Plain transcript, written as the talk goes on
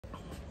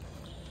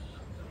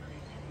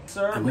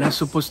I'm not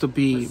supposed to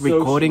be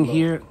recording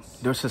here.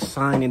 There's a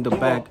sign in the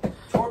back.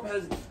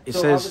 It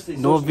says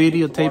no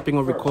videotaping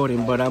or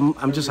recording, but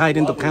I'm just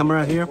hiding the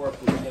camera here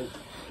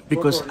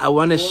because I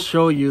want to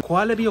show you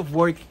quality of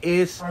work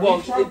is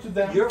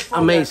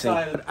amazing.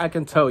 I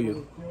can tell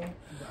you,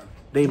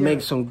 they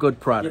make some good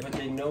product,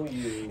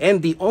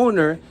 and the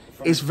owner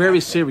is very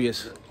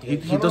serious.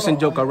 He doesn't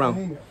joke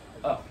around.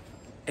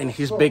 And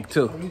he's big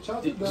too.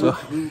 So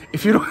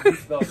if you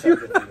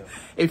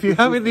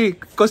have any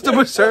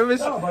customer service,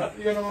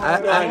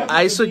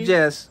 I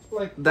suggest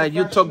that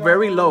you talk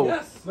very low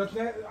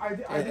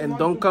and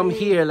don't come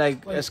here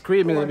like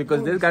screaming,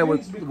 because this guy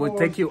will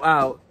take you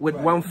out with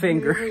one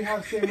finger.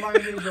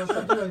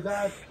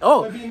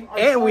 Oh,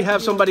 and we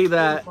have somebody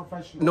that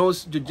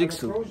knows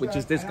jiu-jitsu, which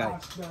is this guy,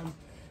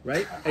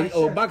 right?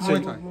 Oh,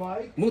 boxer,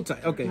 Muay Thai.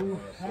 Okay.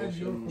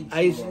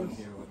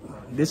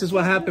 This is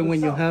what happened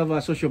when you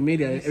have social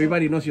media.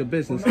 Everybody knows your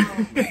business.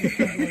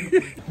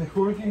 They're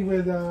working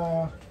with,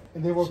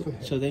 they work with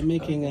him. So they're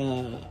making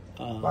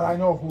but I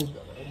know who.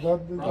 A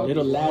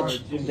little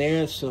latch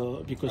there,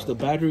 so because the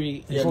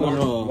battery is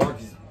gonna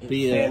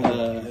be a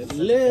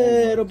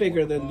little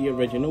bigger than the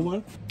original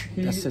one.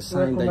 That's a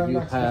sign that you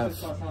have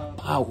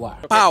power.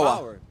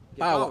 Power.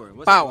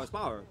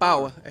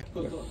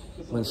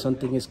 When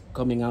something is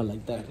coming out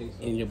like that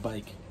in your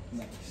bike.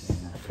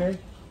 Okay.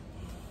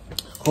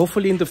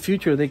 Hopefully in the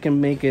future they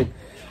can make it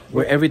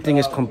where everything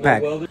is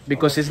compact,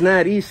 because it's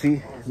not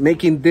easy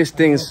making these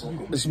things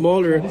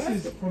smaller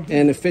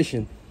and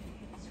efficient.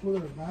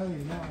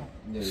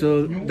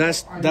 So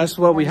that's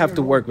what we have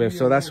to work with.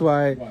 So that's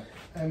why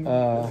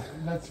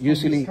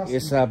usually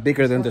it's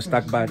bigger than the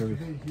stock battery.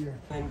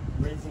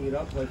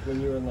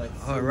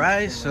 All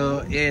right,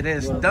 so it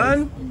is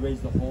done.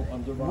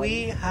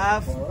 We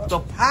have the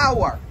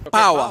power.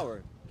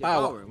 Power.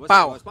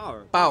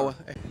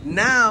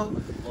 Now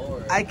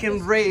I can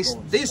raise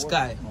this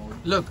guy.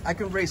 Look, I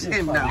can raise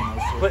him now.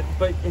 But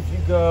if you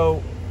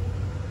go,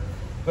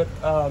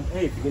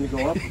 hey, if you're gonna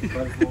go up,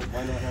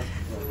 why not have?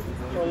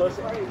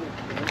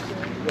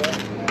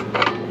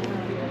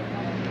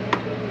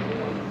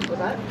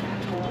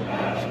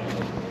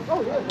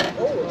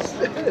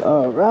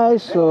 All right,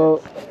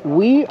 so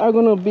we are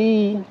gonna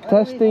be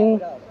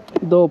testing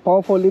the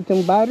powerful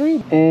lithium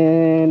battery,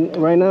 and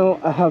right now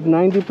I have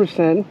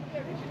 90%.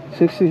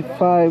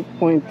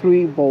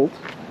 65.3 volts.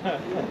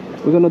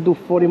 We're gonna do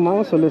 40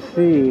 miles, so let's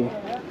see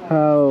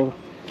how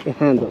it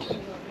handles.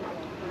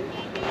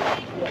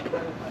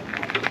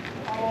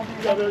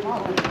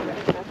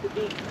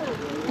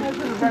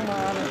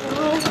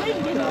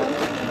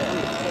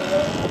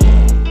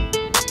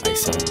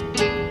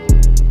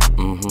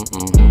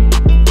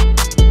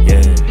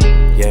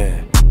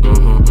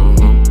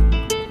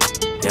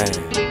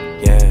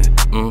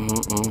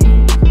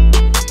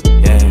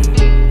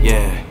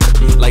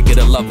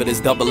 If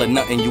it's double or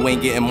nothing, you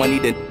ain't getting money,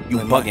 then you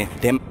bugging.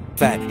 Damn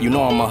fat, you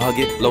know I'ma hug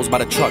it. Lows by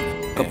the truck,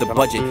 up the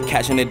budget,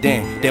 cashing it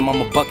in. Damn,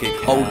 I'm a bucket.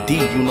 OD,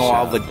 you know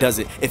I overdoes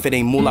it. If it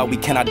ain't moolah, we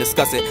cannot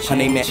discuss it. Her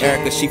name ain't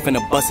Erica, she finna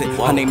bust it.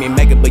 Her name ain't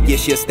Megan, but yeah,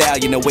 she a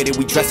stallion. The way that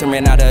we dressin'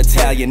 ran out of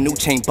Italian. New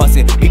chain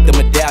bustin', beat the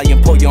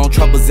medallion. Pour your own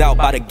troubles out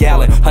by the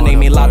gallon. Her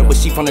name ain't Lotta, but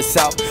she from the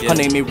south. Her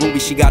name ain't Ruby,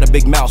 she got a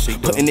big mouth.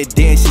 Putting it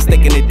in, she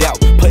sticking it out.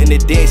 Putting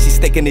it in, she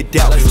sticking it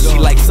out. She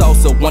like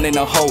salsa, one in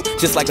a hole,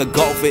 just like a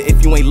golfer.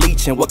 If you ain't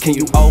leeching, what can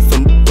you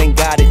offer? Ain't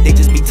got it, they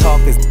just be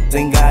talking.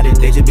 Ain't got it,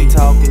 they just be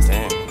talking.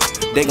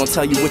 They gon'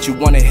 tell you what you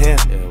wanna hear.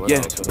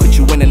 Yeah, put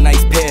you in a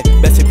nice pair.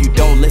 Best if you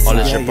don't listen. All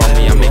this shit on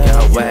me, I'm making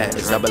her wet.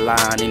 It's double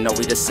line, they know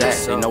we the set.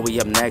 They know we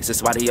up next,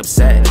 that's why they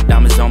upset.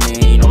 Diamonds on me,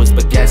 and you know it's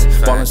baguettes.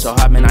 Ballin' so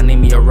hot, man, I need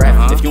me a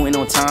rap. If you ain't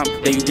on time,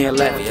 then you getting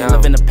left. Can't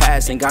live in the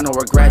past, ain't got no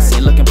regrets.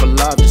 Ain't looking for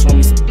love, just want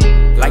me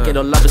like it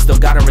or love it, still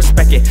gotta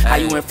respect it. How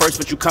you in first,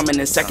 but you coming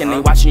in second. They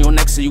watching your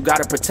next, so you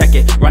gotta protect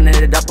it. Running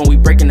it up and we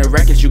breaking the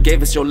records. You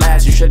gave us your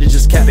last, you should've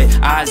just kept it.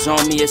 Eyes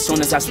on me as soon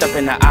as I step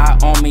in. The eye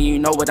on me, you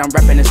know what I'm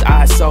reppin'. It's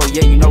eyes, so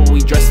yeah, you know what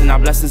we dressin'. Our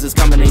blessings is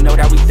coming, they know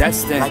that we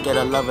destined. Like it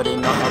or love it, they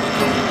know how we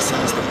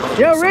coming.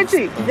 Yo,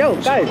 Richie, yo,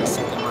 guys.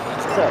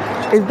 So,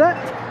 is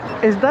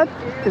that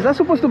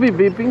supposed to be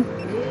beeping?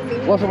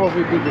 What's supposed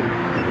to be beeping?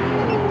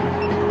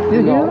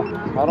 You hear that?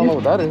 I don't know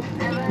what that is.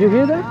 You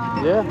hear that?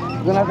 Yeah.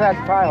 You're gonna have to ask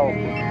Kyle.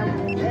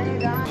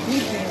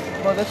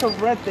 Well, there's a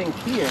red thing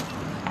here.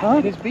 Huh?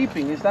 It is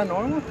beeping. Is that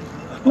normal?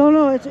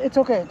 No, it's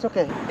okay. It's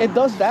okay. It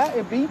does that?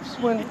 It beeps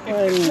when...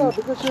 No,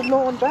 because you're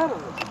low on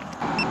battery.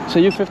 So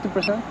you're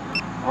 50%?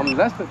 I'm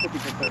less than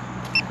 50%.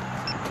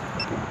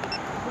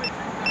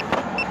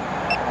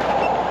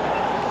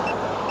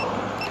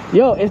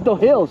 Yo, it's the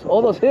hills.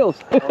 All those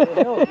hills. All the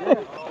hills, yeah.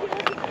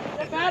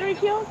 The battery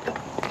killed?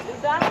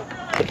 Is that?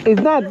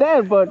 It's not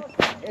dead, but...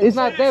 It's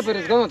not dead, but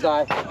it's gonna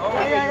die.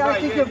 Yeah, I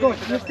think you're good.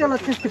 You're still at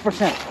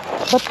 50%.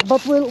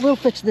 But we'll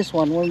fix this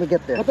one when we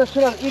get there. Put that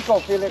shit on eco,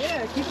 Felix.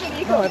 Yeah, keep it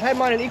eco. I've had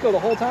mine in eco the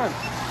whole time.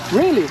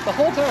 Really? The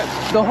whole time.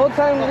 The whole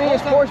time we in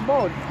sports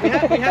mode. We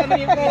haven't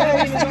even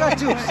got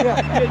to.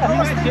 Yeah,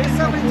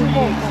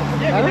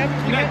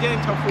 we not get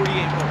until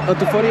 48 volts. Oh,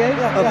 to 48?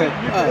 Yeah, Okay.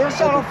 They're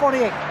still on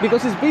 48.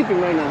 Because it's beeping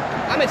right now.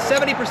 I'm at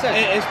 70%.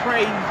 It's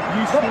probably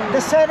used to.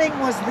 The setting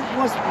was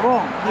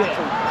wrong.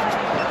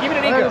 Actually. Keep it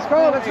in eco. Let's go.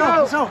 Let's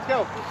go. Let's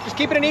go. Just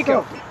keep it in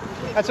eco.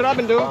 That's what I've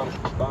been doing.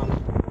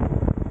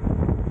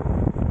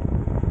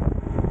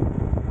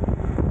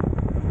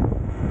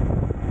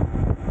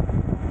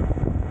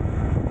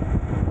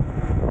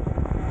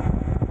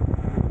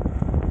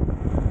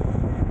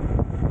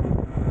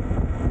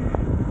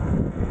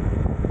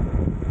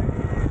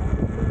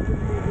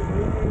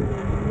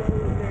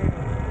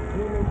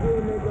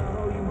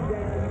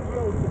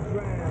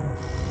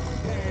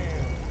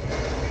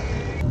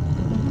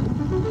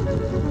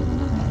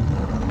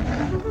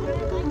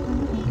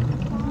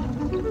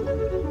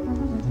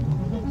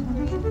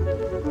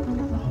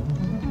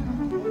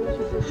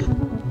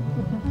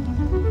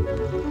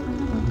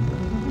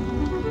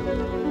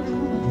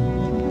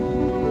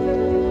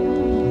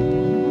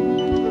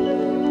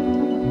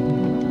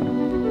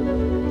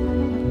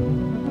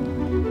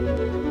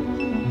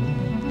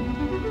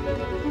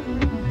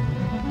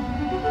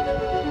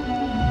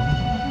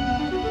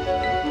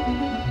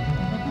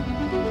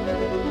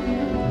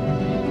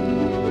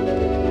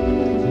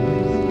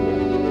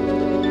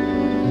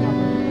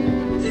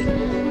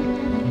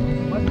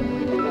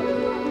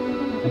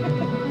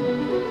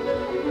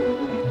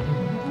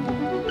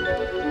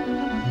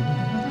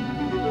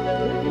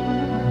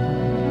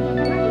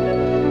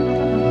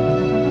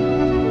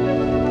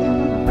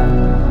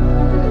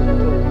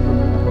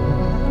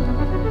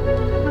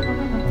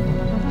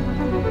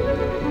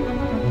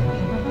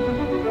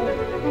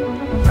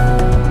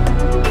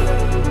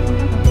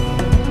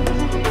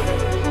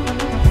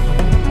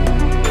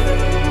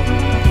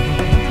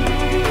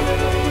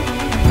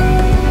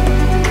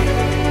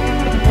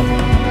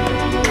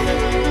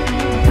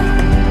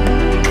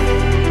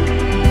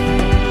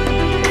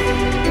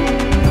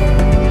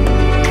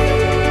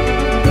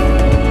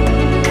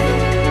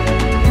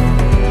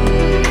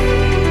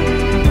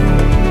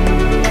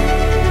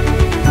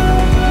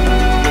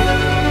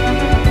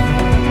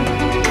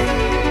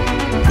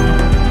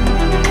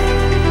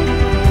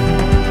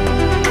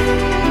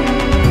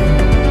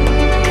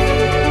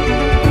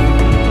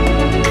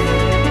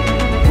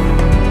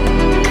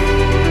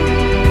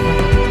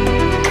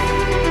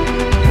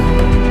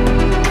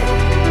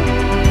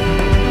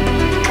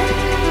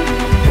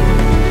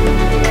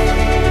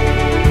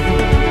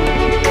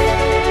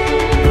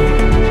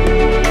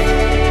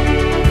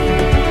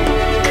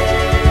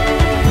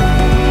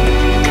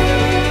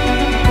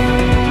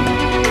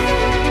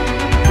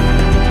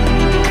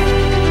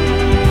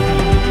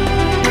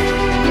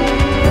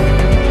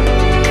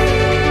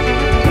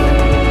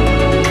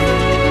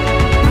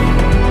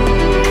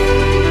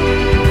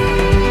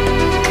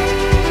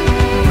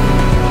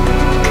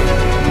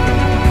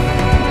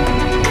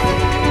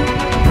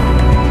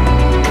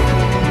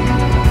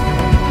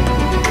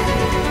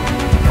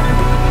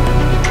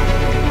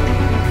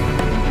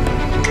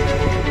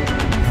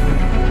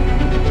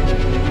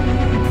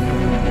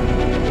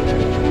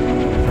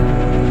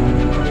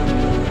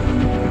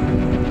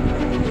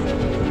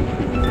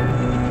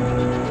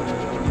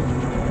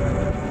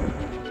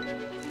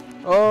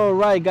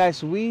 Alright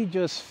guys, we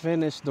just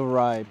finished the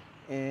ride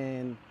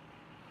and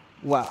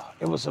wow,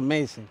 it was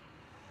amazing.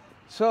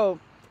 So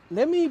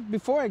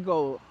before I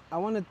go, I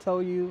want to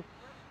tell you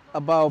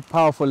about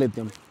Powerful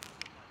Lithium.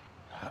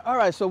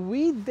 Alright, so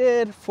we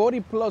did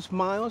 40 plus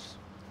miles,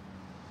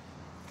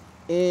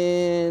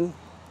 and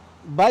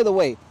by the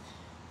way,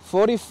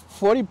 40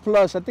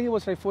 plus, I think it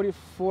was like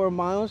 44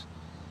 miles,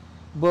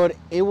 but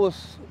it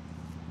was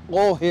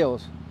all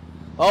hills,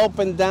 up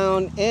and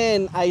down,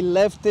 and I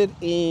left it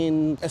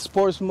in a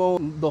sports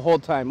mode the whole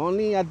time.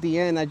 Only at the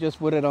end I just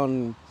put it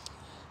on,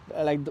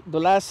 like the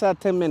last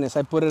 10 minutes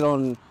I put it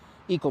on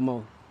eco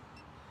mode.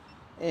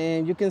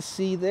 And you can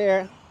see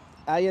there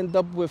I end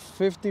up with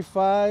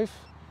 55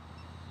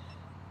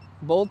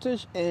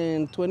 voltage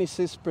and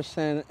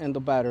 26% in the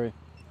battery.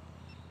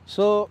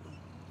 So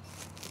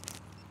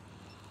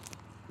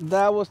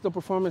that was the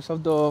performance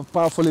of the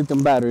Powerful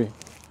Lithium battery.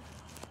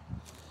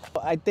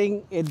 I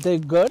think it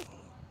did good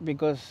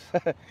because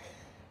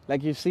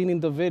like you've seen in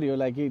the video,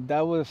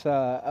 that was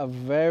a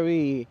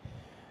very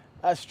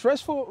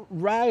stressful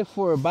ride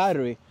for a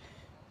battery,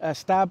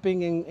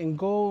 stopping and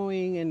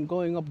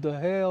going up the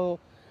hill.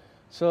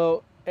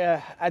 So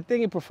I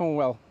think it performed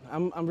well.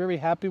 I'm very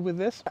happy with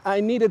this. I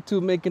needed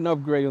to make an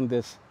upgrade on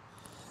this.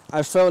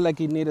 I felt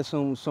like it needed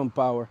some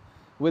power.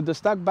 With the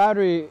stock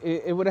battery,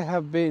 it would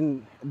have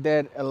been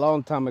dead a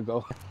long time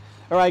ago.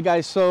 All right,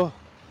 guys, so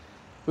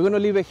we're gonna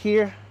leave it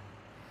here.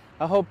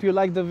 I hope you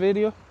liked the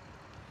video.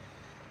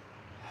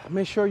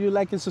 Make sure you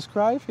like and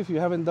subscribe if you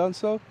haven't done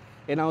so,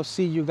 and I'll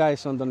see you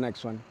guys on the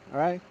next one. All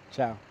right,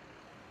 ciao.